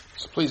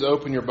Please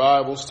open your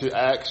Bibles to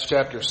Acts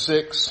chapter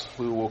 6.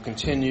 We will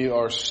continue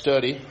our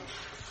study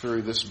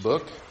through this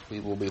book. We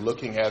will be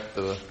looking at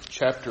the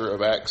chapter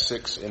of Acts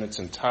 6 in its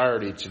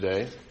entirety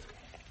today,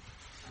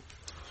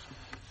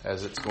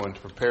 as it's going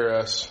to prepare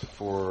us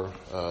for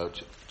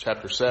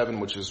chapter 7,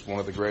 which is one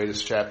of the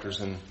greatest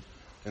chapters in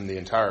the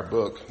entire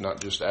book,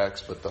 not just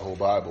Acts, but the whole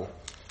Bible.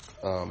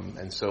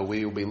 And so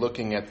we will be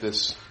looking at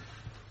this,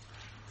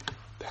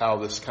 how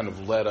this kind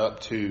of led up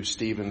to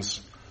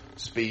Stephen's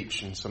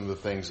speech and some of the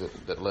things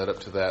that led up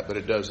to that, but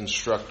it does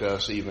instruct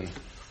us even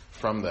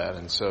from that.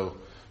 And so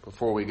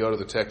before we go to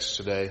the text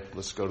today,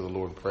 let's go to the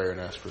Lord in prayer and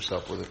ask for his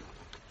help with it.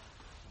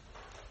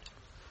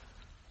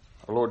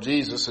 Our Lord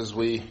Jesus, as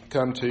we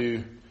come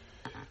to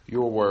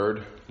your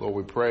word, Lord,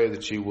 we pray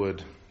that you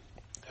would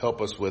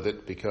help us with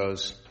it,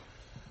 because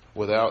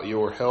without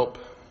your help,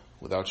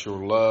 without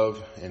your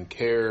love and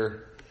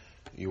care,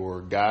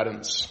 your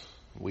guidance,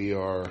 we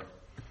are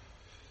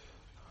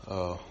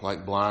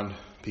like blind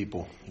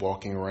people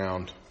walking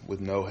around with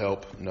no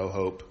help, no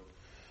hope,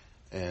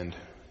 and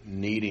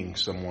needing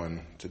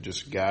someone to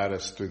just guide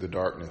us through the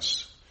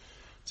darkness.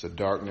 It's a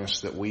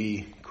darkness that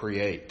we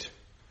create.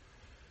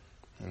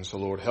 And so,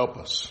 Lord, help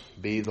us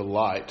be the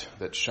light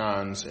that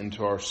shines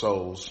into our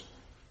souls,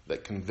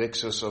 that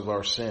convicts us of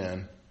our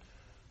sin,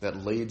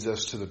 that leads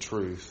us to the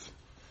truth,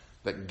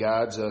 that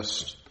guides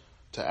us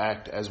to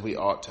act as we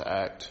ought to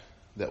act,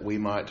 that we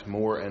might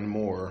more and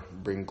more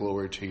bring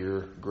glory to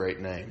your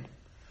great name.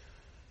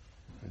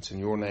 It's in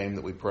your name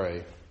that we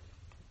pray.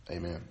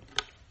 Amen.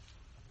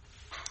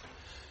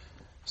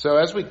 So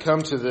as we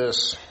come to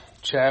this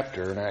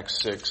chapter in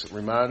Acts 6, it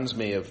reminds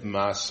me of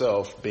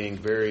myself being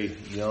very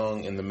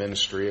young in the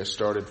ministry. I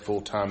started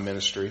full-time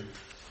ministry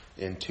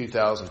in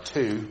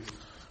 2002,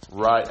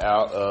 right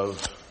out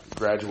of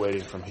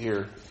graduating from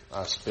here.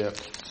 I spent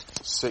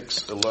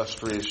 6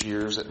 illustrious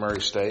years at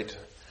Murray State.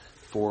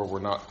 4 were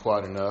not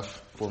quite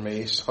enough for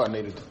me, so I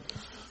needed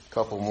a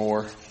couple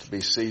more to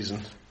be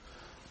seasoned.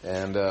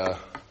 And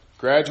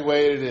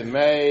graduated in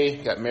May,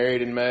 got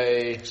married in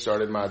May,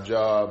 started my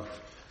job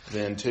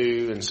then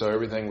too, and so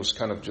everything was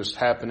kind of just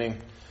happening.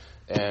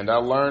 And I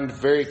learned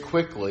very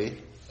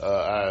quickly,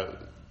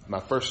 my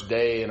first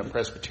day in a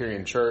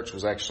Presbyterian church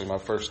was actually my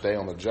first day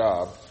on the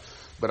job,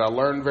 but I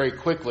learned very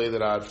quickly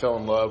that I fell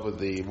in love with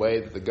the way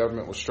that the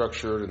government was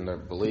structured and the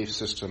belief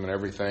system and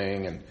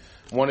everything, and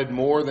wanted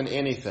more than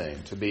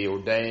anything to be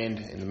ordained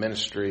in the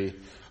ministry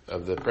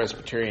of the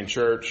Presbyterian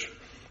church.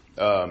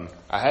 I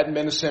hadn't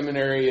been to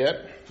seminary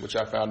yet, which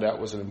I found out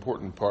was an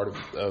important part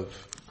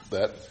of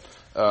that.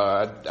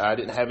 I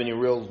didn't have any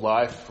real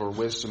life or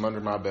wisdom under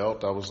my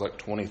belt. I was like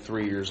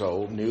 23 years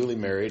old, newly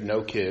married,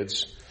 no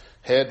kids,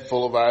 head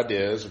full of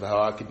ideas of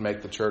how I could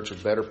make the church a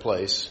better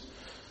place.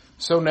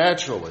 So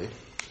naturally,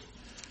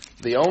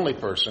 the only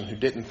person who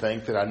didn't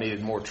think that I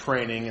needed more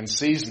training and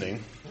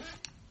seasoning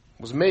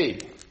was me.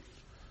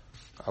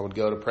 I would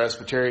go to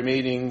Presbytery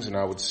meetings and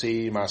I would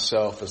see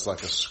myself as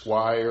like a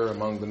squire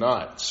among the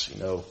knights.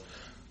 You know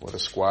what a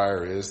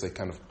squire is. They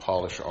kind of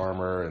polish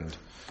armor, and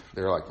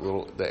they're like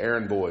the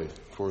errand boy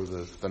for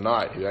the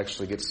knight who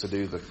actually gets to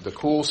do the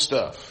cool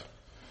stuff.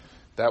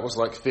 That was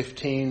like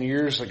 15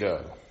 years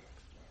ago.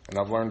 And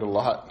I've learned a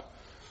lot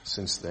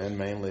since then,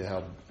 mainly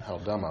how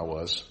dumb I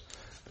was.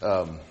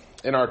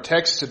 In our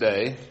text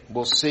today,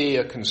 we'll see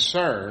a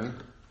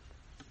concern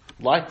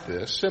like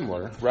this,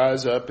 similar,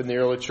 rise up in the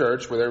early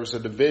church, where there was a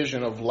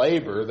division of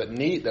labor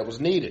that was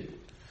needed.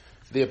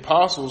 The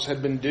apostles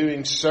had been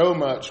doing so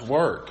much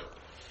work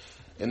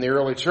in the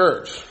early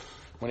church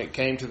when it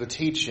came to the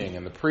teaching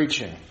and the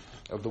preaching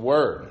of the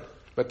word.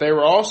 But they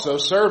were also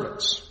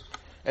servants.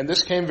 And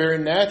this came very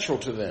natural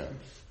to them.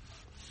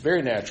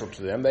 Very natural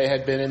to them. They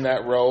had been in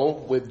that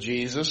role with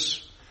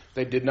Jesus.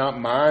 They did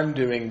not mind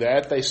doing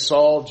that. They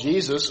saw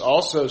Jesus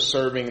also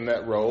serving in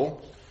that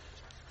role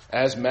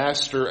as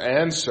master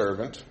and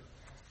servant.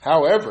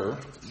 However,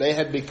 they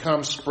had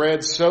become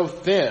spread so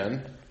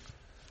thin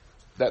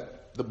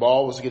that the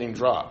ball was getting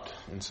dropped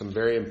in some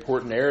very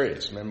important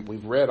areas. I mean,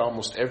 we've read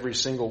almost every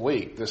single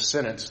week this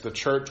sentence, the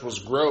church was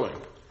growing.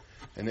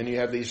 And then you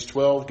have these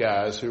 12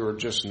 guys who are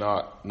just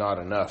not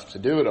enough to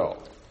do it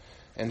all.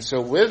 And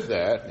so with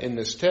that, in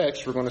this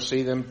text, we're going to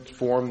see them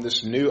form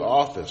this new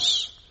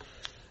office.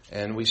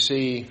 And we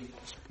see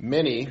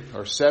many,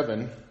 or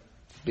 7,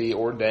 be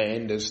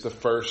ordained as the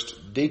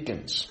first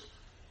deacons.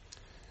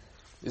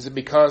 Is it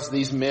because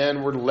these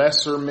men were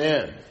lesser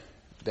men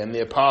than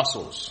the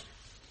apostles,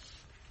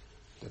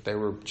 that they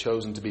were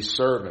chosen to be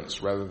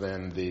servants rather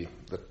than the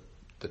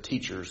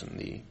teachers and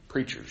the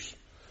preachers?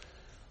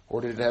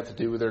 Or did it have to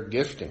do with their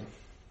gifting,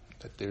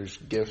 that there's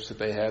gifts that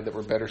they had that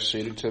were better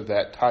suited to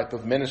that type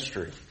of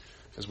ministry?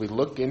 As we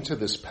look into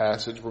this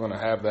passage, we're going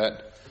to have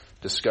that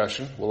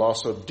discussion. We'll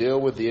also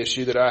deal with the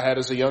issue that I had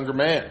as a younger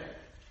man,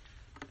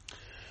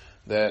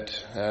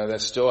 that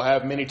still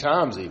have many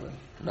times even,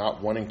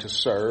 not wanting to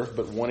serve,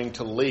 but wanting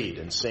to lead,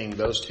 and seeing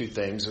those two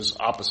things as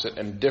opposite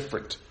and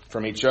different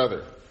from each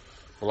other.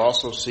 We'll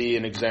also see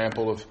an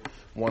example of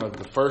one of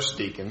the first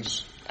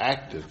deacons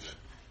active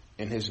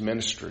in his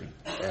ministry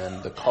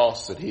and the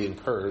costs that he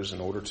incurs in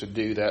order to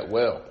do that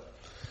well.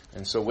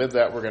 And so with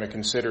that, we're going to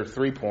consider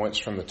 3 points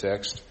from the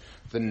text: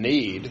 the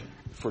need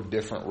for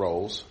different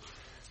roles,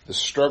 the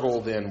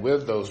struggle then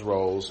with those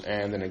roles,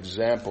 and an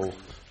example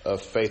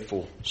of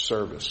faithful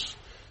service.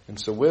 And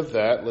so with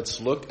that,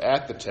 let's look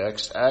at the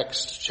text,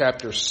 Acts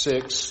chapter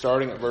 6,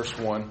 starting at verse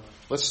 1.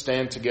 Let's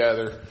stand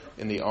together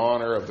in the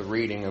honor of the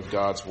reading of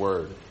God's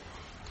Word.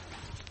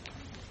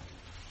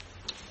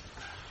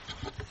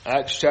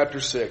 Acts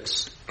chapter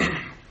 6,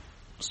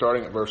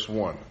 starting at verse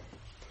 1.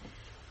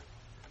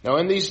 Now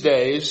in these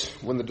days,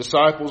 when the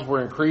disciples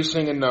were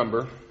increasing in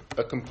number,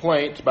 a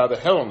complaint by the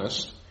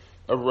Hellenists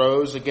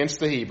arose against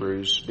the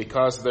Hebrews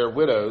because their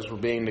widows were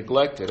being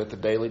neglected at the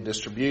daily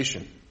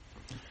distribution.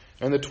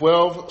 And the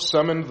 12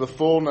 summoned the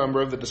full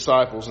number of the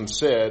disciples and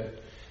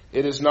said,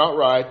 "It is not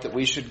right that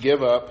we should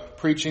give up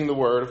preaching the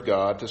word of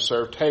God to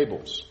serve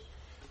tables.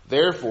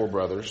 Therefore,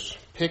 brothers,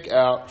 pick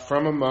out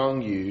from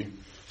among you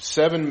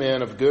 7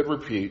 men of good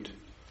repute,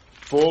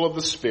 full of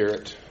the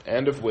Spirit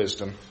and of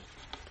wisdom,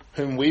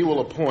 whom we will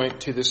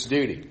appoint to this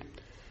duty.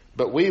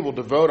 But we will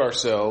devote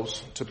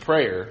ourselves to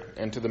prayer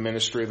and to the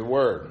ministry of the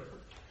word."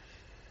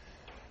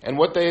 And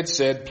what they had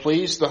said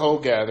pleased the whole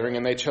gathering,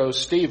 and they chose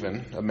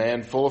Stephen, a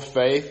man full of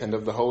faith and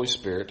of the Holy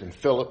Spirit, and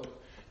Philip,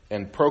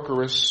 and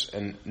Prochorus,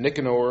 and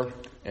Nicanor,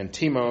 and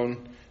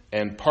Timon,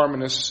 and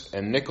Parmenas,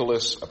 and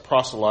Nicholas, a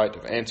proselyte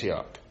of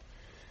Antioch.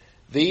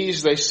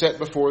 These they set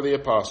before the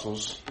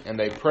apostles, and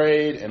they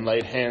prayed and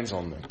laid hands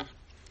on them.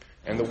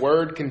 And the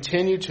word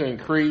continued to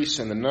increase,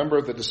 and the number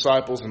of the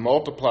disciples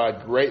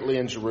multiplied greatly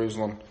in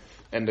Jerusalem,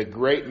 and a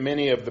great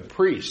many of the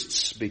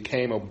priests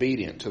became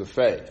obedient to the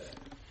faith.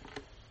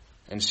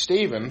 And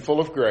Stephen, full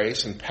of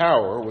grace and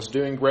power, was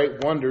doing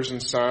great wonders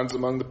and signs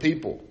among the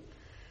people.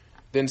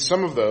 Then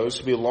some of those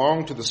who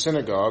belonged to the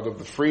synagogue of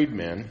the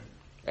freedmen,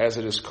 as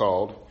it is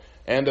called,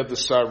 and of the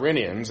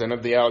Cyrenians, and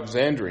of the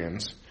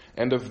Alexandrians,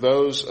 and of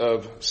those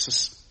of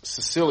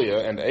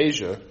Cilicia and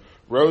Asia,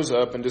 rose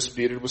up and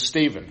disputed with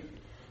Stephen.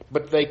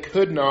 But they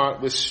could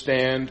not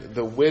withstand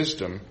the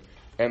wisdom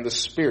and the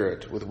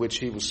spirit with which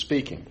he was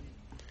speaking.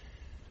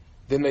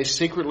 Then they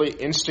secretly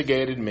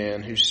instigated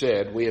men who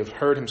said, "We have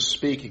heard him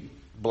speak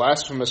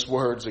blasphemous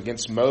words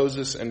against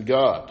Moses and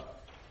God."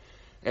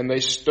 And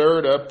they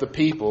stirred up the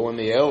people and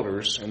the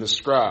elders and the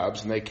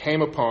scribes, and they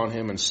came upon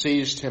him and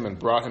seized him and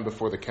brought him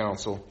before the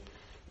council.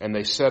 And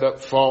they set up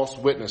false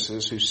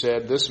witnesses who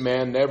said, "This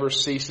man never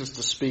ceases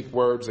to speak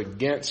words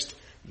against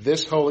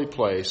this holy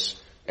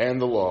place and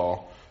the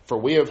law. For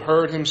we have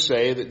heard him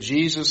say that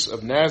Jesus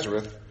of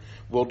Nazareth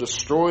will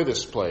destroy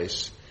this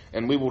place,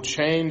 and will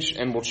change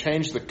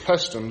the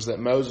customs that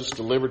Moses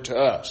delivered to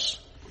us."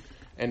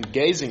 And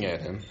gazing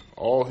at him,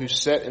 all who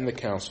sat in the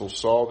council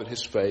saw that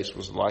his face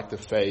was like the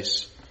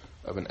face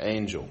of an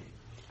angel.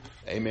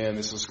 Amen.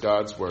 This is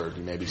God's word.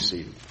 You may be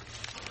seated.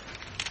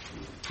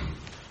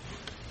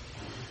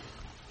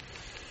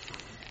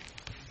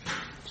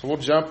 So we'll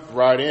jump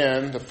right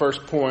in. The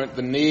first point,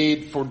 the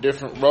need for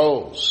different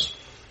roles.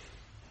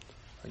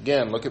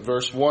 Again, look at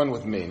verse 1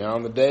 with me. Now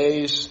in the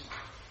days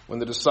when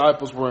the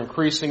disciples were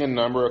increasing in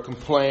number, a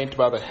complaint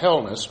by the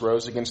Hellenists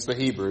rose against the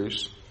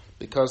Hebrews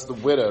because the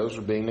widows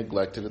were being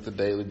neglected at the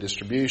daily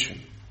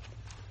distribution.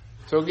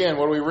 So again,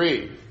 what do we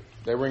read?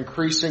 They were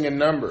increasing in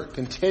number,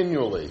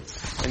 continually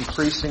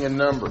increasing in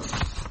number.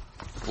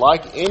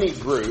 Like any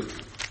group,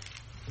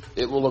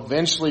 it will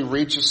eventually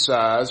reach a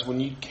size when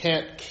you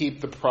can't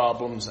keep the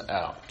problems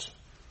out.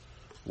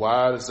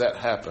 Why does that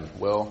happen?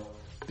 Well,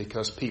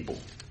 because people.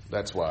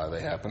 That's why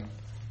they happen.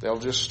 They'll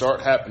just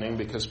start happening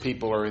because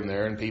people are in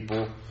there and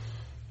people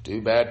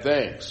do bad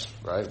things,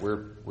 right?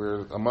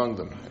 We're among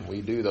them, and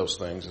we do those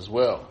things as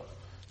well.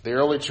 The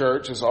early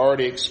church has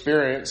already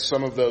experienced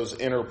some of those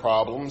inner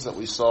problems that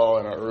we saw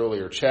in our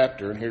earlier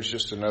chapter, and here's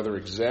just another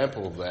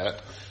example of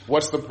that.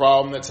 What's the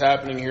problem that's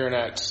happening here in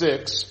Acts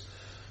 6?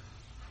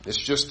 It's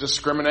just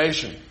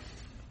discrimination.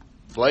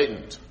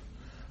 Blatant.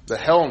 The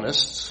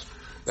Hellenists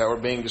that were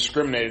being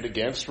discriminated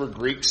against were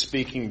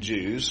Greek-speaking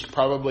Jews,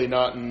 probably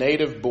not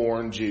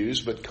native-born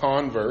Jews, but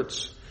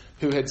converts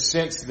who had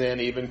since then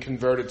even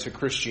converted to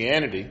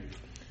Christianity.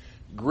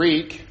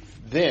 Greek,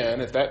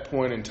 then, at that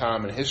point in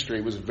time in history,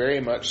 was very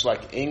much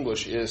like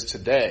English is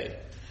today.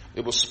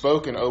 It was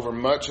spoken over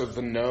much of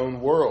the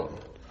known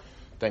world.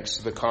 Thanks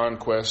to the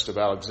conquest of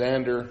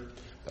Alexander,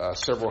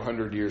 several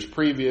hundred years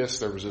previous,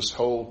 there was this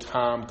whole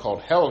time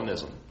called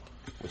Hellenism,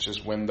 which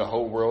is when the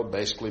whole world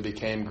basically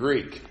became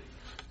Greek.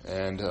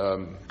 And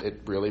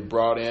it really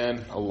brought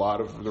in a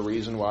lot of the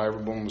reason why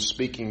everyone was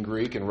speaking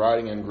Greek and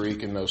writing in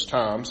Greek in those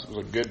times. It was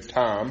a good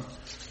time.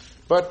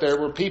 But there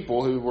were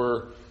people who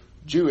were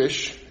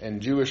Jewish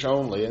and Jewish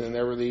only, and then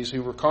there were these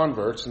who were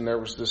converts, and there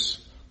was this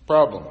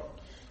problem.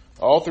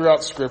 All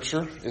throughout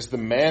Scripture is the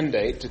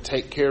mandate to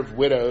take care of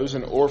widows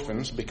and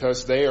orphans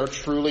because they are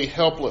truly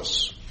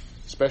helpless.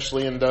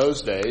 Especially in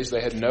those days,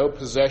 they had no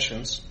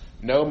possessions,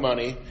 no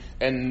money,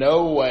 and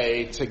no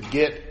way to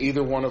get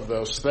either one of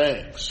those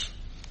things.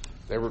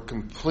 They were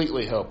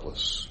completely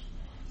helpless.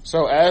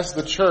 So as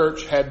the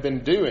church had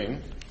been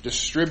doing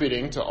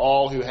distributing to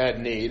all who had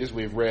need, as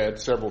we've read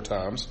several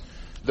times.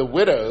 The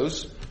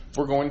widows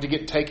were going to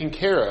get taken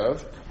care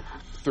of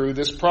through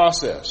this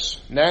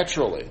process,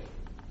 naturally.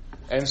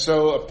 And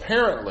so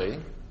apparently,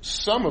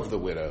 some of the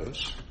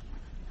widows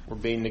were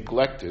being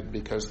neglected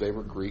because they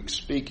were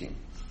Greek-speaking.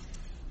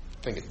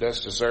 I think it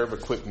does deserve a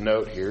quick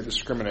note here.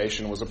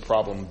 Discrimination was a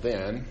problem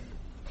then,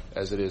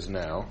 as it is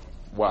now.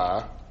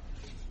 Why?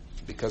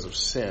 Because of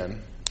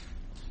sin.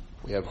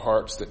 We have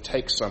hearts that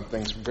take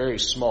something very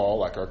small,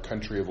 like our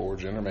country of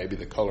origin or maybe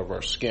the color of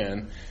our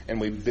skin,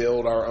 and we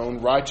build our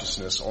own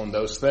righteousness on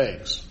those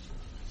things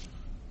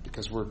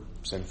because we're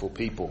sinful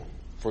people.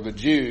 For the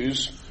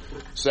Jews,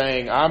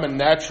 saying, I'm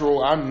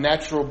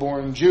natural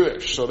born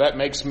Jewish, so that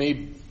makes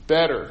me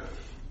better.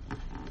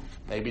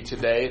 Maybe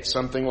today it's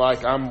something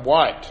like, I'm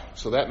white,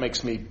 so that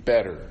makes me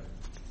better.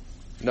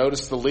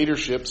 Notice the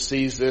leadership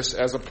sees this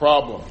as a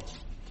problem.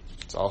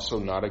 It's also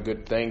not a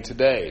good thing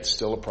today. It's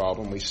still a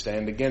problem. We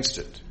stand against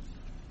it.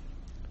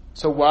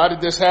 So why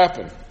did this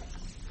happen?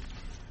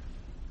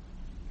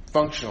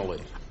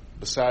 Functionally,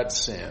 besides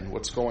sin,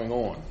 what's going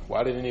on?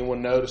 Why did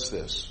anyone notice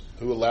this?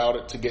 Who allowed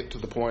it to get to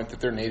the point that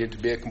there needed to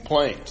be a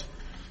complaint?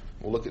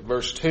 We'll look at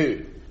verse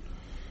 2.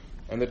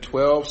 And the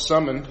 12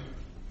 summoned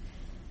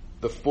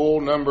the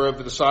full number of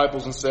the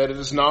disciples and said, it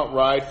is not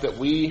right that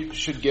we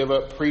should give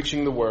up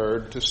preaching the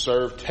word to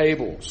serve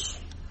tables.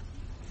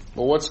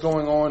 Well, what's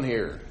going on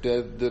here?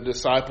 Did the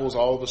disciples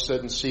all of a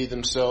sudden see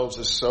themselves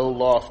as so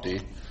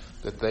lofty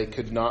that they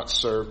could not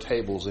serve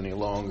tables any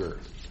longer?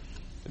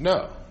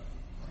 No.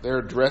 They're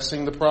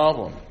addressing the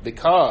problem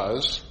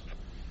because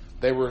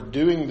they were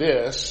doing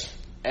this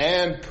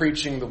and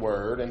preaching the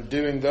word and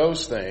doing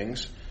those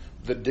things.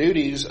 The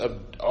duties of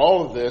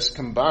all of this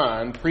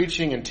combined,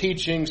 preaching and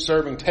teaching,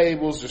 serving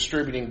tables,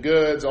 distributing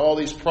goods, all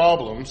these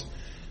problems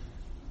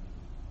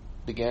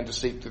began to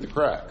seep through the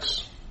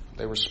cracks.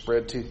 They were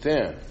spread too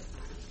thin.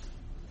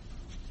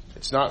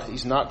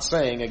 He's not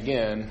saying,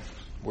 again,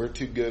 we're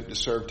too good to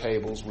serve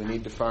tables. We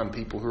need to find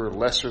people who are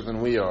lesser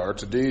than we are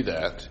to do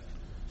that.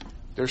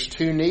 There's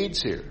two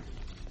needs here.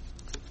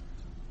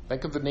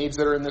 Think of the needs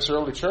that are in this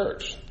early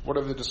church. What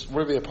are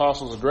the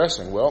apostles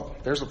addressing? Well,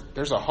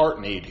 there's a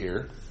heart need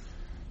here.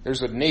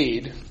 There's a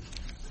need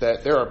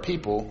that there are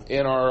people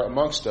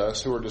amongst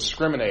us who are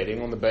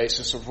discriminating on the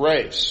basis of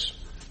race.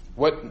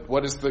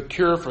 What is the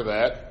cure for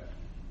that?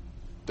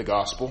 The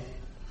gospel.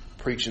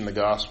 Preaching the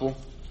gospel.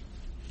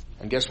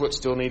 And guess what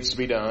still needs to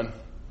be done?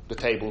 The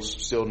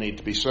tables still need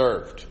to be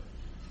served.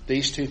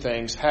 These two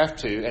things have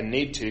to and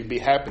need to be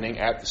happening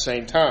at the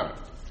same time.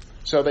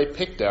 So they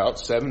picked out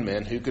 7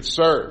 men who could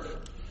serve.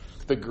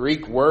 The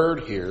Greek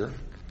word here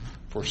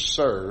for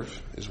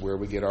serve is where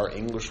we get our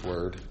English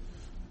word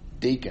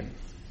deacon.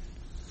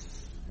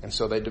 And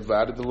so they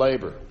divided the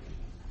labor.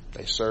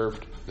 They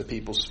served the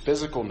people's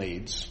physical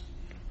needs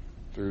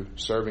through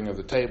serving of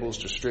the tables,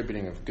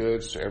 distributing of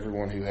goods to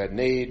everyone who had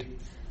need,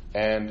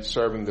 and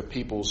serving the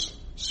people's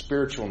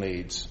spiritual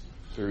needs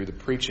through the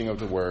preaching of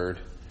the word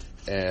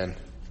and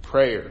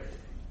prayer.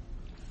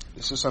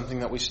 This is something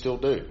that we still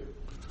do.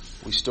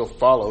 We still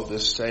follow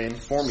this same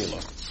formula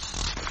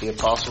that the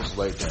apostles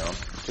laid down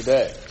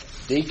today.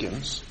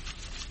 Deacons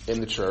in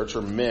the church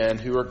are men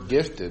who are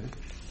gifted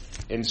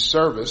in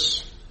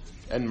service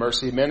and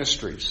mercy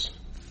ministries.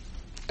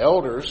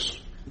 Elders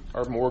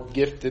are more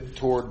gifted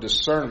toward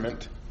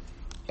discernment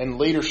and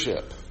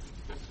leadership,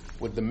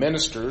 with the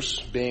ministers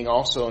being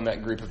also in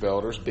that group of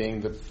elders,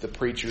 being the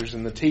preachers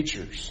and the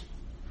teachers.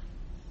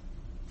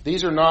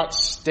 These are not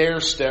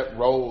stair-step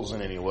roles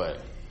in any way,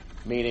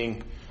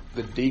 meaning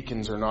the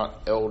deacons are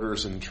not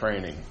elders in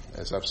training,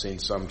 as I've seen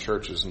some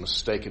churches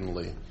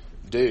mistakenly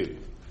do.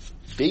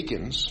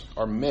 Deacons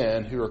are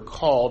men who are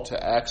called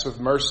to acts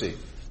of mercy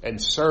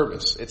and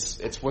service.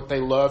 It's what they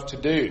love to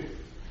do.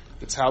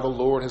 It's how the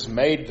Lord has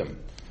made them.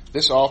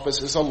 This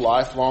office is a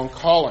lifelong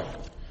calling.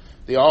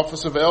 The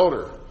office of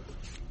elder,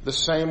 the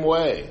same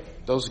way.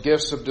 Those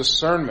gifts of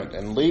discernment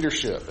and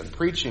leadership and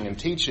preaching and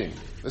teaching.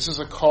 This is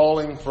a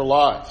calling for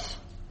life.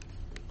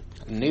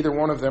 And neither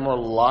one of them are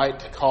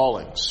light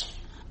callings.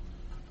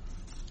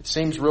 It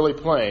seems really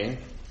plain,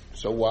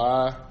 so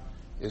why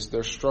is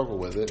there struggle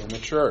with it in the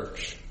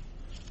church?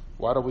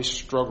 Why do we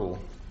struggle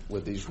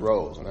with these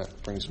roles? And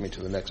that brings me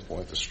to the next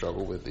point, the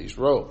struggle with these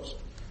roles.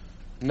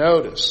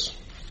 Notice,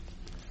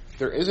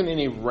 there isn't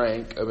any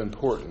rank of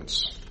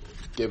importance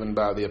given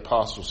by the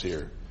apostles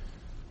here.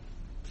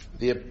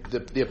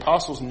 The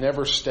apostles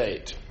never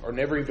state, or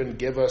never even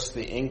give us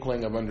the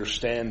inkling of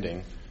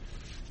understanding,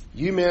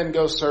 you men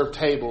go serve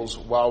tables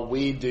while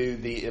we do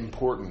the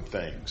important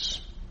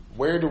things.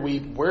 Where do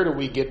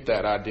we get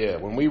that idea?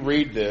 When we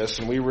read this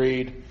and we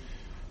read,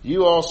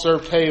 you all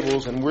serve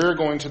tables and we're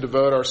going to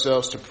devote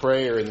ourselves to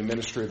prayer and the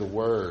ministry of the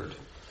word,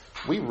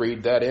 we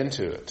read that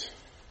into it.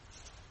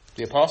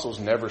 The apostles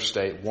never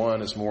state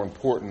one is more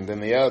important than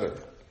the other.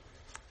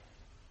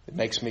 It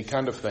makes me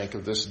kind of think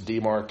of this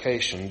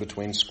demarcation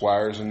between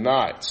squires and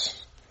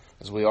knights,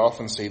 as we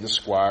often see the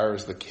squire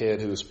as the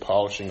kid who is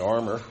polishing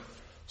armor,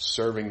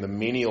 serving the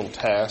menial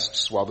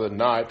tasks, while the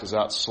knight is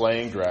out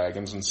slaying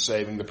dragons and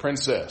saving the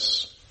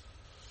princess.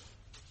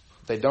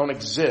 They don't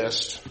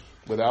exist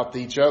without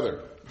each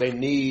other. They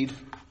need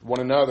one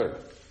another.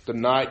 The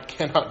knight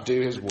cannot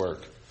do his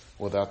work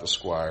without the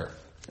squire,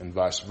 and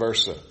vice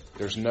versa.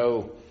 There's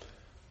no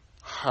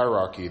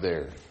hierarchy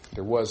there.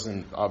 There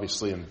wasn't,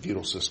 obviously, in the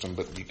feudal system,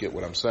 but you get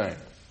what I'm saying.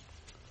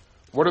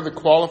 What are the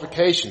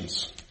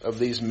qualifications of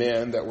these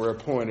men that were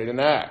appointed in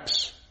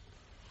Acts?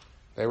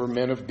 They were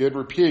men of good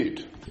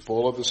repute,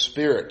 full of the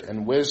Spirit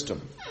and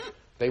wisdom.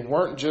 They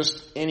weren't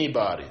just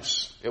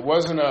anybody's. It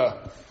wasn't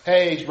a,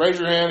 hey, raise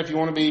your hand if you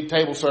want to be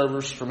table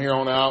servers from here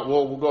on out.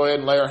 We'll go ahead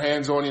and lay our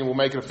hands on you and we'll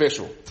make it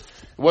official.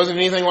 It wasn't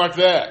anything like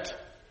that.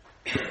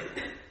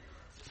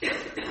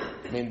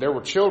 I mean, there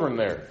were children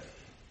there.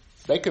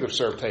 They could have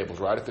served tables,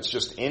 right? If it's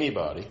just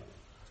anybody,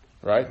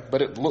 right?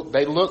 But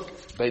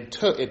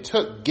it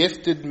took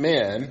gifted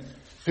men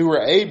who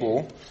were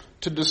able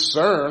to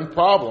discern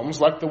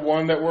problems like the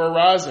one that were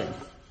arising.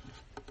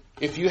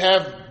 If you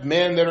have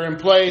men that are in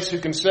place who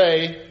can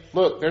say,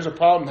 look, there's a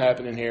problem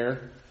happening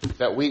here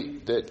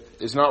that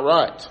is not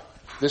right.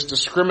 This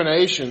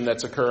discrimination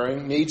that's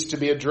occurring needs to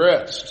be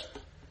addressed.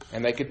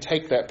 And they could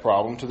take that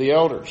problem to the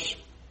elders.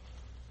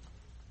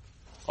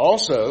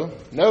 Also,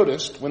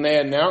 noticed when they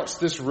announced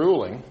this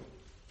ruling,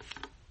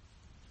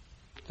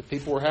 the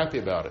people were happy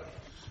about it.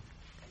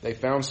 They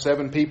found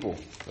 7 people.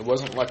 It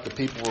wasn't like the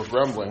people were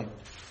grumbling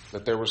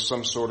that there was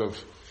some sort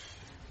of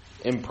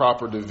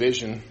improper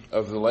division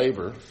of the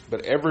labor,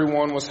 but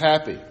everyone was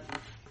happy.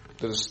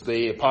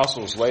 The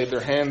apostles laid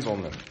their hands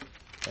on them,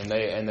 and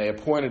they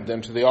appointed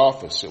them to the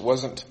office. It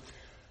wasn't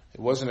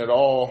at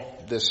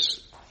all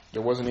this.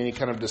 There wasn't any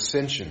kind of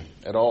dissension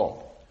at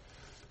all.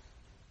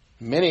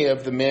 Many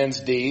of the men's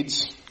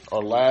deeds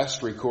are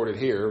last recorded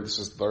here. This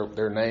is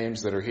their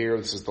names that are here.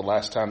 This is the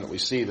last time that we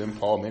see them.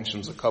 Paul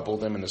mentions a couple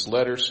of them in his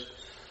letters.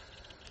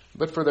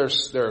 But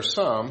there are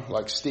some,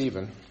 like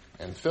Stephen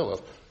and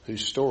Philip,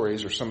 whose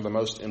stories are some of the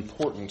most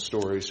important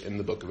stories in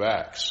the book of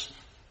Acts.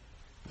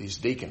 These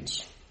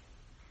deacons.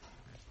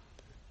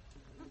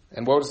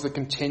 And what is the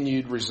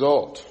continued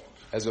result?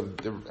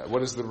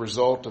 What is the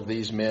result of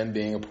these men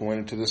being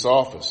appointed to this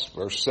office?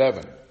 Verse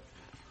 7.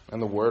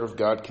 And the word of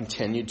God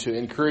continued to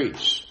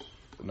increase.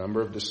 The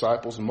number of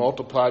disciples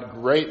multiplied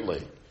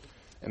greatly,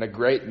 and a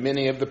great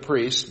many of the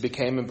priests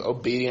became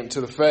obedient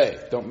to the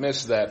faith. Don't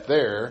miss that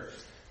there.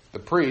 The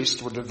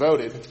priests were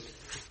devoted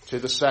to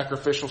the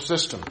sacrificial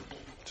system,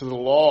 to the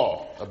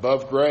law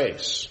above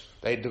grace.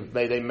 They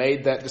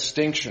made that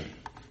distinction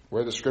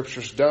where the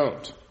scriptures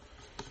don't.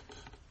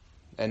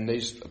 And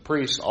these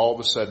priests all of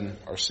a sudden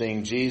are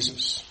seeing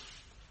Jesus.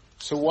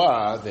 So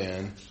why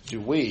then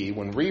do we,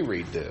 when we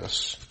read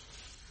this,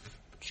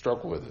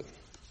 struggle with it?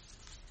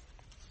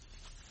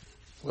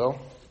 Well,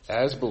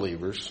 as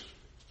believers,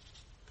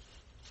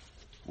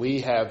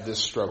 we have this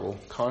struggle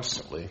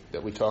constantly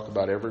that we talk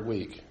about every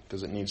week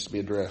because it needs to be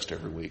addressed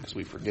every week because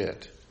we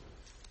forget.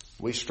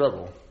 We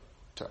struggle.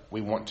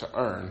 We want to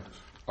earn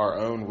our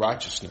own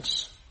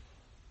righteousness,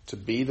 to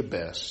be the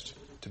best,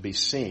 to be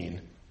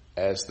seen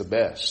as the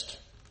best.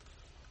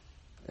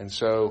 And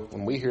so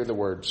when we hear the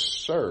word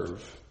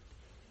serve,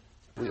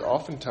 we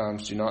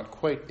oftentimes do not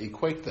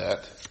equate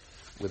that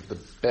with the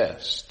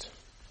best.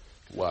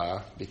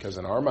 Why? Because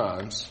in our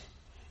minds,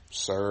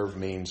 serve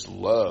means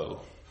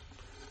low.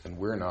 And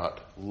we're not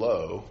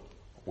low.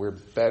 We're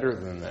better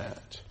than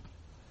that.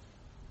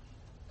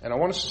 And I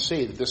want us to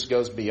see that this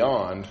goes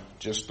beyond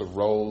just the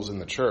roles in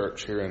the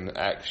church here in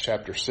Acts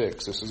chapter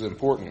 6. This is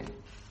important.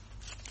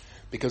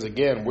 Because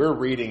again, we're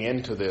reading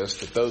into this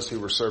that those who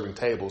were serving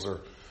tables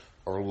are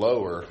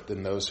lower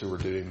than those who were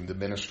doing the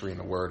ministry and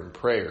the word and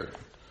prayer.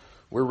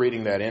 We're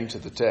reading that into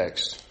the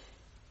text.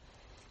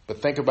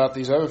 But think about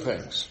these other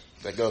things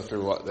that go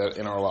through that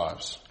in our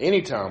lives.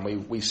 Anytime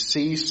we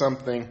see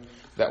something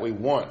that we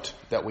want,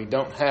 that we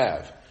don't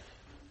have,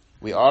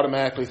 we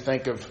automatically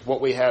think of what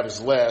we have as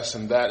less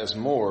and that is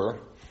more.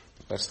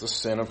 That's the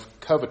sin of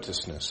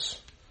covetousness.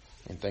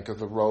 And think of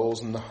the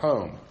roles in the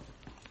home.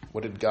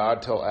 What did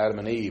God tell Adam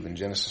and Eve in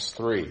Genesis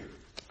 3?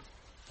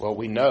 Well,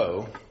 we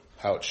know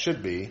how it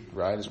should be,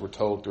 right, as we're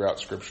told throughout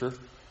Scripture.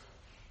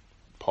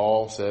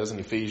 Paul says in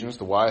Ephesians,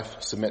 the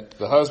wife submit to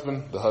the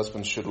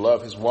husband should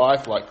love his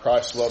wife like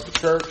Christ loved the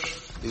church.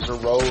 These are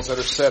roles that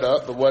are set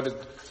up, but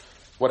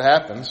what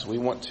happens? We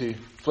want to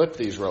flip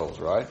these roles,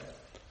 right?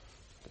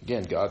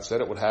 Again, God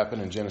said it would happen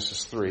in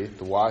Genesis 3.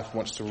 The wife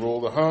wants to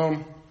rule the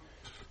home,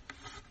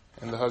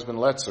 and the husband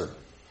lets her.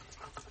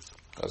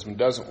 The husband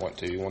doesn't want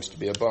to. He wants to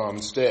be a bum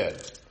instead.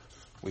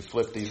 We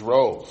flip these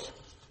roles.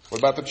 What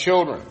about the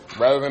children?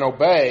 Rather than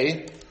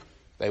obey,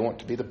 they want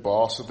to be the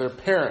boss of their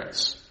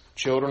parents.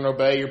 Children,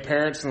 obey your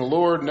parents in the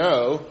Lord.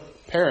 No,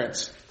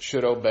 parents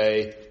should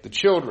obey the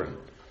children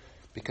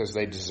because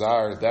they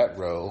desire that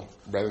role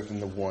rather than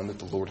the one that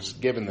the Lord has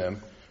given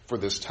them for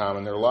this time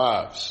in their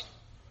lives.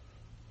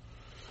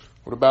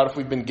 What about if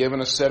we've been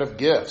given a set of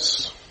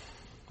gifts,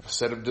 a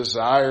set of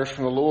desires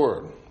from the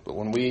Lord, but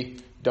when we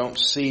don't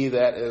see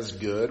that as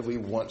good, we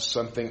want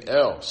something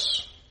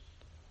else?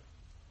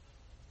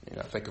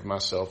 I think of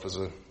myself as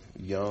a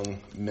young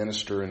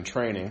minister in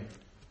training,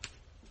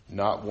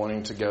 not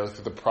wanting to go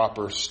through the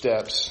proper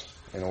steps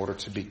in order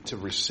to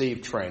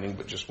receive training,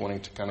 but just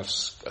wanting to kind of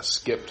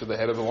skip to the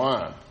head of the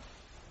line,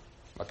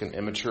 like an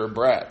immature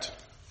brat.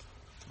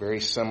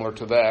 Very similar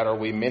to that are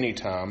we many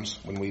times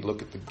when we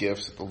look at the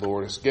gifts that the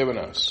Lord has given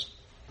us.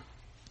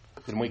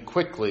 Then we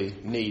quickly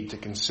need to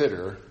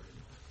consider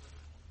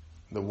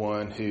the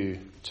one who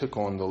took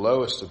on the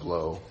lowest of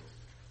low,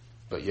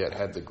 but yet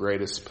had the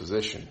greatest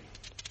position,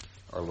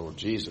 our Lord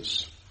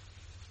Jesus.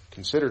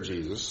 Consider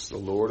Jesus, the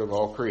Lord of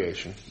all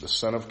creation, the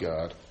Son of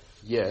God,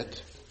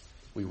 yet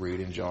we read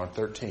in John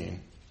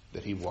 13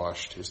 that he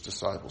washed his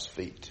disciples'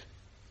 feet.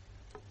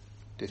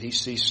 Did he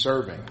see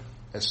serving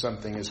as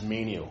something as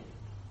menial,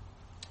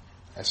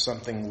 as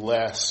something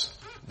less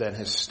than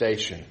his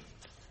station?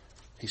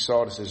 He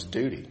saw it as his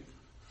duty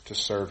to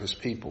serve his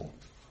people.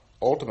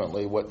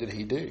 Ultimately, what did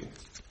he do?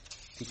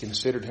 He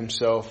considered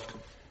himself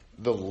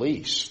the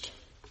least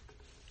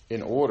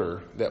in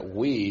order that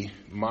we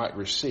might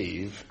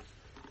receive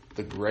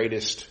the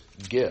greatest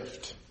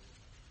gift,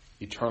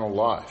 eternal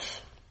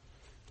life.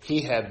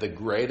 He had the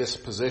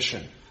greatest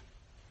position,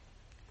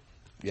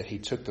 yet he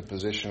took the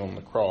position on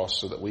the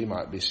cross so that we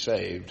might be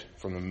saved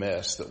from the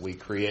mess that we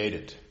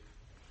created.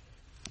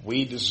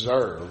 We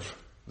deserve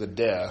the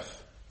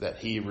death that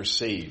he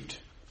received,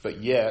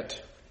 but yet,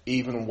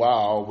 even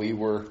while we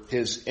were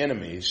his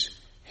enemies,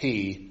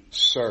 he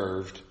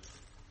served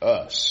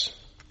us.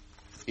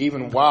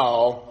 Even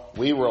while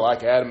we were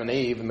like Adam and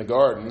Eve in the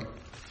garden,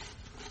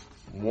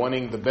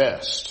 wanting the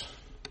best,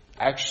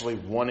 actually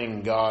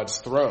wanting God's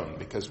throne,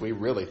 because we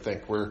really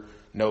think we're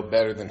no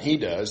better than he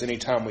does.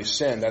 Anytime we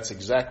sin, that's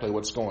exactly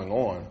what's going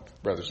on,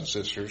 brothers and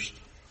sisters.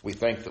 We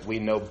think that we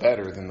know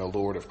better than the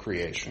Lord of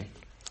creation.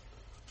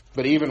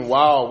 But even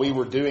while we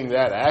were doing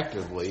that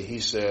actively, he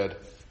said,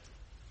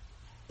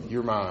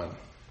 "You're mine.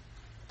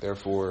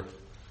 Therefore,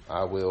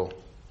 I will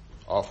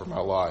offer my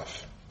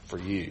life for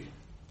you."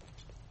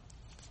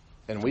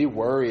 And we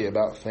worry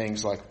about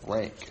things like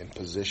rank and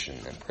position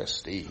and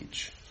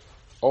prestige.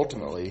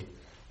 Ultimately,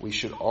 we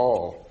should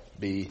all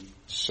be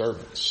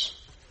servants.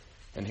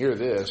 And hear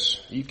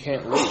this, you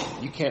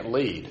can't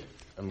lead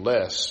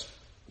unless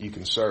you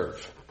can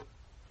serve.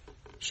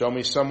 Show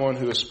me someone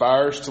who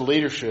aspires to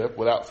leadership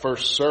without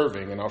first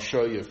serving, and I'll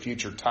show you a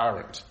future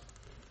tyrant.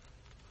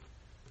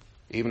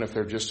 Even if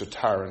they're just a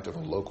tyrant of a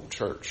local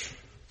church.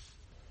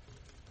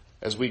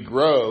 As we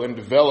grow and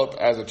develop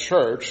as a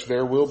church,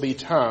 there will be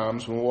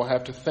times when we'll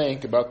have to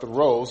think about the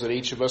roles that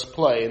each of us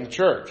play in the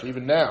church,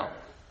 even now.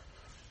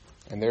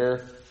 And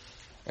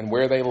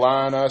where they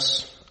line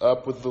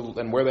up with the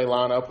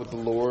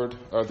Lord,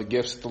 or the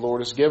gifts that the Lord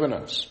has given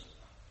us.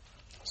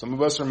 Some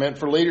of us are meant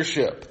for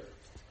leadership,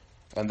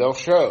 and they'll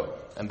show,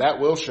 and that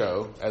will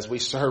show as we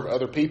serve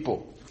other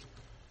people.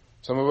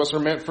 Some of us are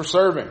meant for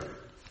serving,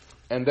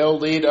 and they'll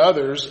lead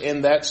others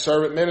in that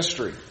servant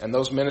ministry and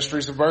those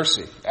ministries of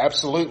mercy.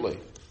 Absolutely.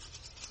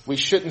 We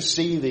shouldn't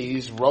see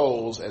these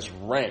roles as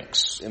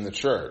ranks in the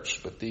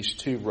church, but these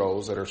two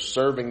roles that are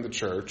serving the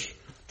church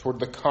toward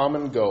the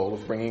common goal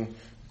of bringing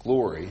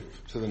glory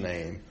to the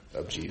name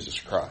of Jesus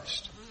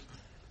Christ.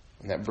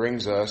 And that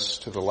brings us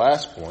to the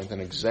last point,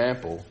 an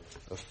example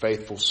of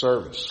faithful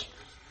service.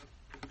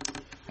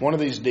 One of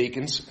these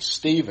deacons,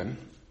 Stephen,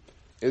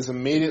 is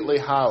immediately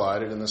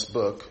highlighted in this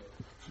book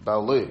by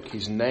Luke.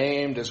 He's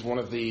named as one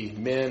of the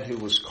men who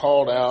was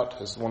called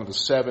out as one of the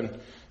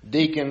 7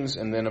 deacons,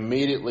 and then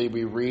immediately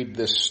we read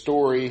this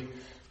story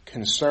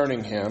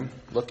concerning him.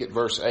 Look at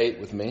verse 8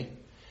 with me.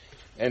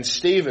 And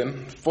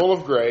Stephen, full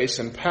of grace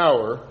and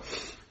power,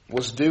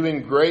 was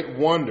doing great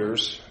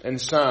wonders and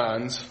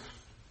signs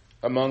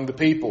among the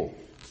people.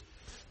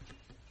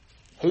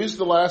 Who's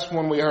the last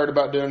one we heard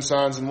about doing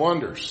signs and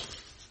wonders?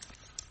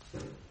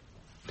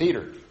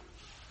 Peter,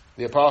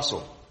 the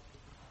apostle.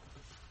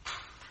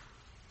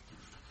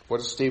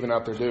 What is Stephen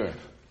out there doing?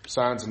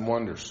 Signs and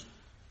wonders,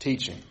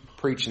 teaching,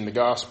 preaching the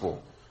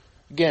gospel.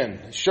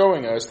 Again,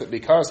 showing us that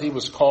because he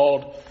was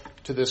called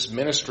to this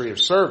ministry of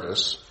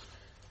service,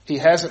 he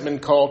hasn't been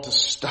called to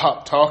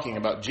stop talking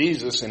about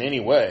Jesus in any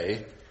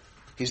way.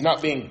 He's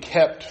not being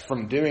kept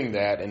from doing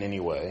that in any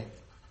way.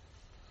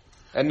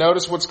 And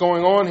notice what's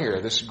going on here.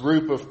 This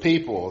group of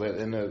people,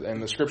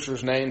 and the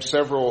scriptures name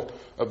several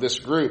of this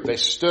group. They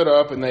stood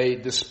up and they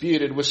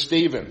disputed with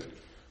Stephen.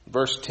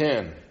 Verse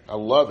 10, I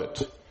love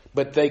it.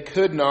 But they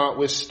could not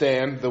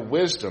withstand the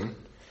wisdom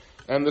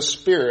and the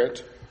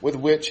spirit with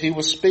which he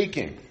was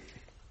speaking.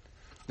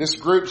 This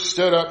group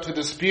stood up to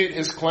dispute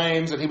his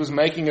claims that he was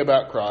making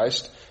about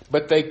Christ,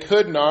 but they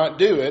could not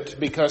do it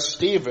because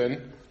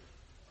Stephen,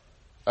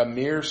 a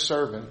mere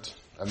servant,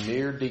 a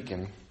mere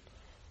deacon,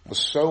 was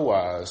so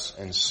wise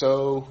and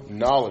so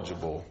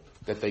knowledgeable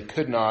that they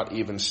could not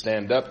even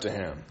stand up to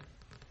him.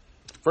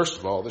 First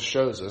of all, this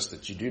shows us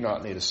that you do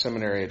not need a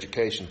seminary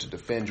education to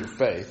defend your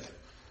faith.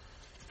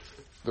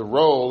 The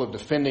role of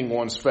defending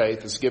one's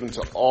faith is given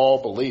to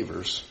all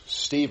believers.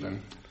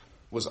 Stephen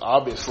was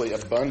obviously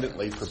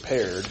abundantly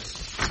prepared.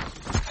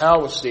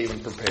 How was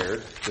Stephen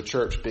prepared? The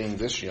church being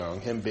this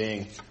young, him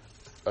being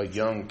a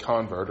young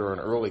convert or an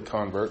early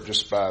convert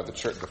just by the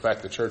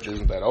fact the church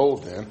isn't that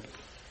old then.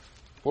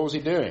 What was he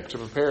doing to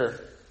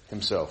prepare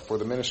himself for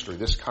the ministry,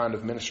 this kind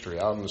of ministry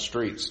out in the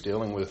streets,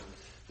 dealing with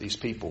these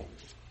people.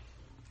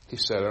 He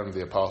sat under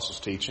the apostles'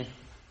 teaching.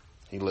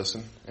 He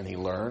listened and he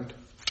learned.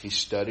 He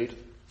studied.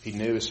 He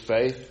knew his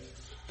faith.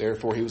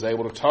 Therefore, he was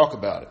able to talk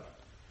about it,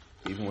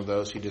 even with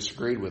those who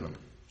disagreed with him.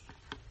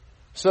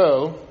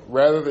 So,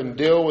 rather than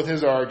deal with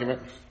his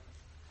argument,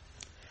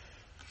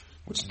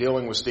 which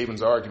dealing with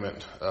Stephen's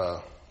argument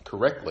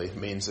correctly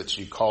means that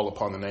you call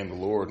upon the name of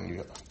the Lord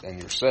and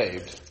you're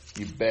saved.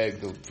 You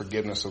beg the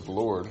forgiveness of the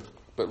Lord.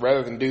 But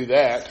rather than do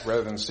that,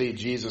 rather than see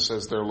Jesus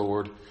as their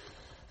Lord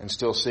and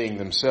still seeing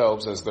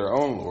themselves as their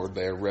own Lord,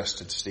 they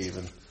arrested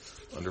Stephen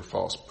under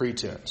false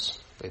pretense.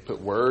 They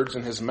put words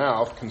in his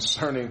mouth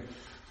concerning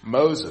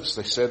Moses.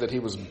 They said that he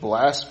was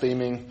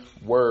blaspheming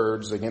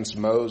words against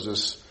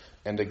Moses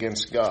and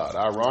against God.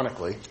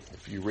 Ironically,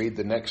 if you read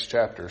the next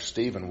chapter,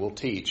 Stephen will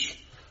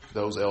teach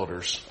those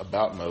elders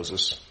about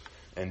Moses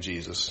and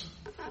Jesus.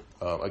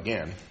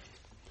 Again,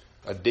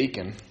 a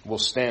deacon will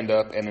stand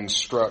up and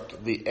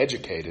instruct the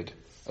educated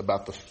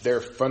about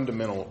their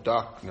fundamental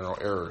doctrinal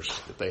errors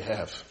that they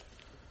have.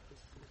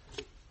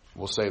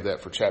 We'll save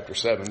that for chapter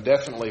 7.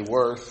 Definitely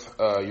worth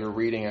your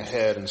reading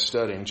ahead and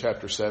studying.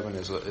 Chapter 7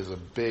 is a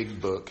big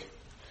book,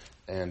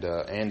 and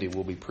Andy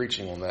will be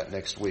preaching on that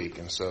next week.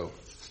 And so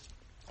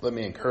let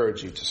me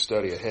encourage you to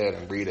study ahead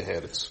and read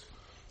ahead. It's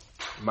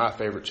my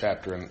favorite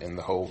chapter in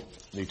the whole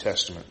New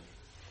Testament.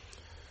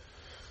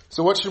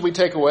 So what should we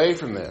take away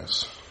from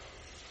this?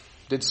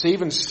 Did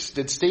Stephen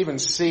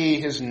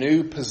see his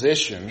new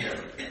position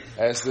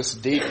as this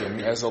deacon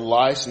as a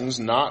license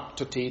not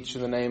to teach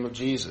in the name of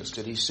Jesus?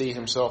 Did he see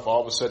himself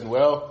all of a sudden,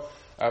 well,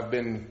 I've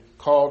been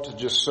called to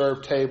just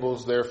serve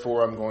tables,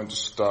 therefore I'm going to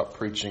stop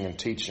preaching and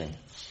teaching?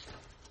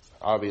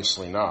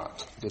 Obviously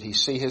not. Did he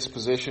see his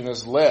position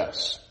as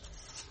less?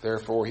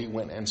 Therefore he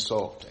went and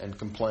sulked and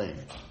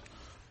complained.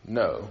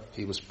 No,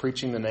 he was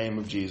preaching the name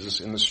of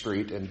Jesus in the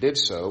street and did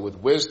so with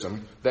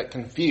wisdom that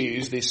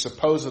confused these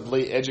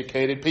supposedly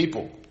educated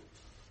people.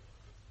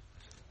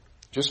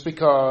 Just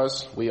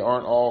because we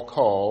aren't all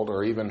called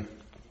or even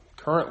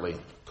currently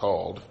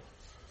called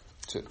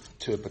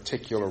to a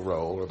particular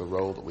role or the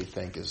role that we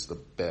think is the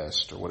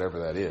best or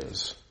whatever that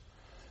is,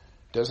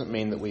 doesn't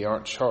mean that we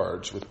aren't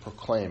charged with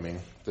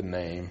proclaiming the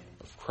name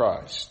of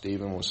Christ.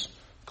 Stephen was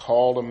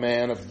called a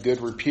man of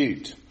good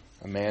repute,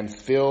 a man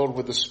filled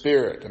with the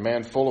Spirit, a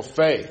man full of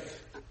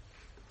faith.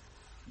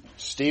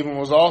 Stephen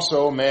was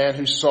also a man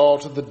who saw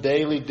to the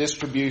daily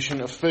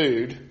distribution of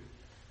food,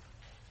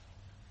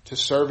 to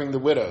serving the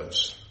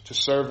widows, to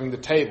serving the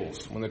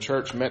tables when the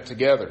church met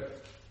together,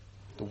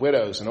 the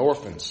widows and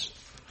orphans.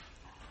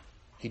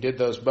 He did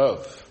those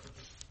both.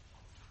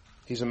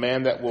 He's a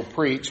man that will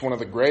preach one of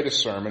the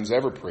greatest sermons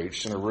ever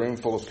preached in a room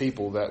full of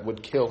people that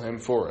would kill him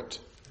for it.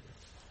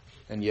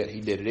 And yet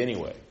he did it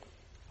anyway.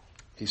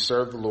 He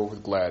served the Lord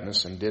with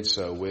gladness and did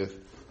so with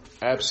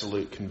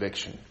absolute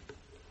conviction.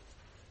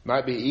 It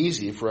might be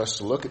easy for us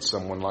to look at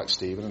someone like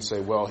Stephen and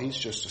say, well, he's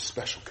just a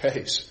special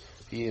case.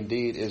 He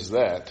indeed is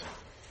that.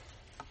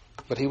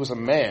 But he was a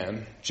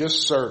man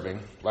just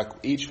serving like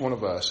each one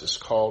of us is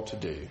called to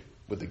do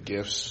with the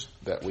gifts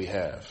that we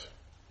have.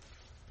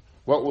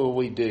 What will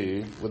we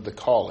do with the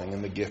calling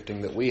and the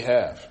gifting that we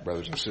have,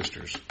 brothers and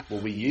sisters?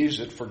 Will we use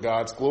it for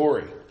God's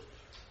glory?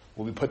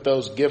 Will we put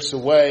those gifts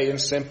away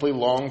and simply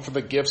long for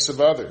the gifts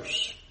of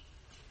others?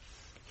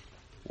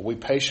 Will we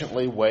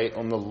patiently wait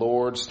on the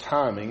Lord's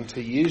timing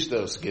to use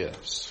those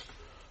gifts?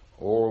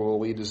 Or will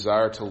we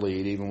desire to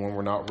lead even when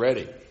we're not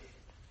ready?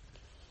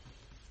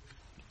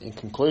 In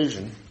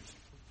conclusion,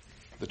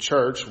 the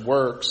church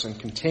works and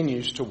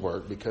continues to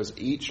work because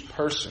each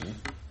person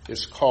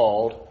is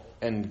called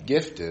and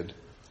gifted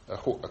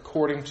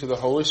according to the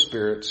Holy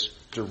Spirit's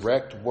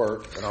direct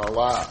work in our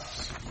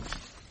lives.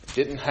 It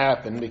didn't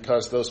happen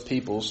because those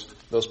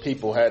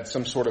people had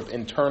some sort of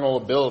internal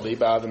ability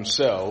by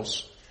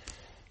themselves,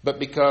 but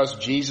because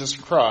Jesus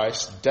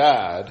Christ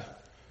died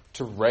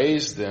to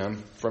raise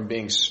them from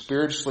being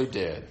spiritually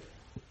dead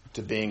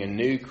to being a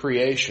new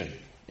creation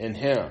in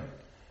Him.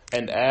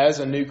 And as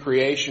a new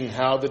creation,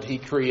 how did He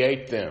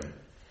create them?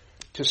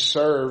 To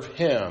serve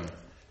Him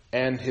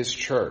and His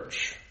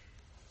church.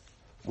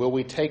 Will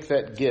we take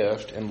that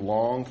gift and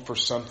long for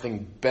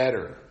something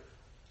better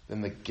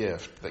than the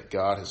gift that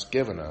God has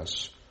given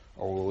us?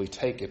 Or will we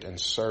take it and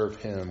serve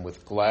Him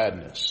with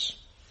gladness?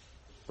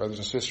 Brothers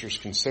and sisters,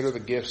 consider the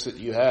gifts that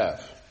you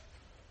have.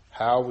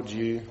 How would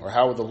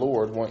the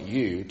Lord want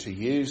you to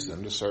use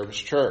them to serve His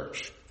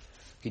church?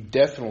 He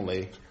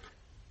definitely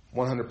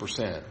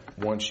 100%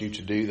 wants you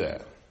to do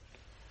that.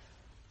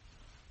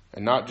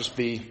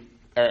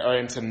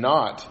 And to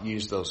not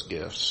use those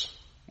gifts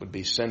would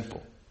be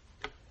sinful.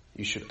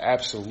 You should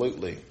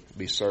absolutely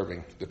be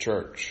serving the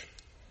church.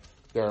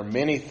 There are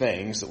many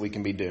things that we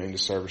can be doing to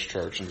serve His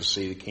church and to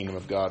see the kingdom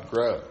of God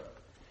grow.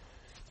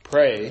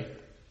 Pray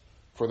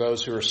for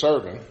those who are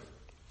serving.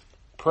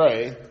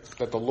 Pray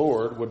that the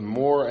Lord would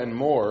more and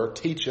more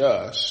teach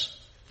us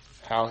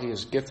how He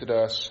has gifted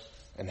us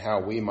and how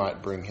we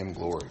might bring Him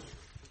glory.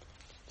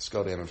 Let's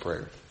go to Him in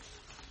prayer.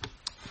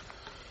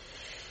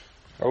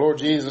 Our Lord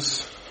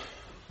Jesus,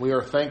 We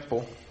are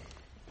thankful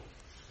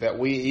that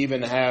we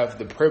even have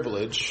the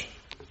privilege,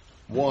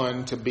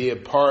 one, to be a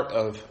part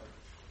of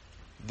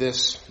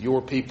this,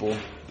 your people,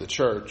 the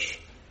church,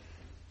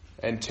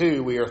 and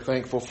two, we are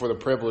thankful for the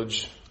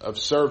privilege of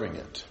serving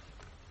it.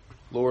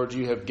 Lord,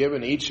 you have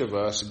given each of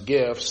us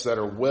gifts that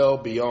are well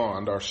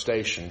beyond our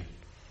station.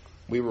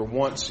 We were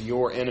once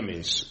your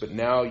enemies, but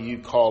now you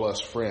call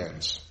us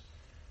friends.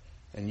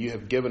 And you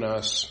have given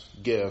us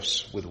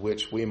gifts with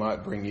which we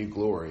might bring you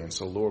glory. And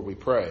so, Lord, we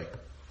pray,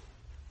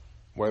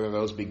 whether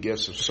those be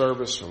gifts of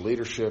service or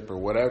leadership or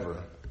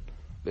whatever,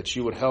 that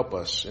you would help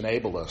us,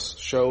 enable us,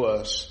 show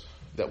us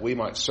that we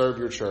might serve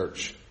your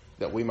church,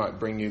 that we might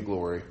bring you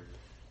glory.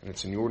 And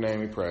it's in your name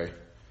we pray.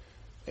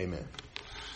 Amen.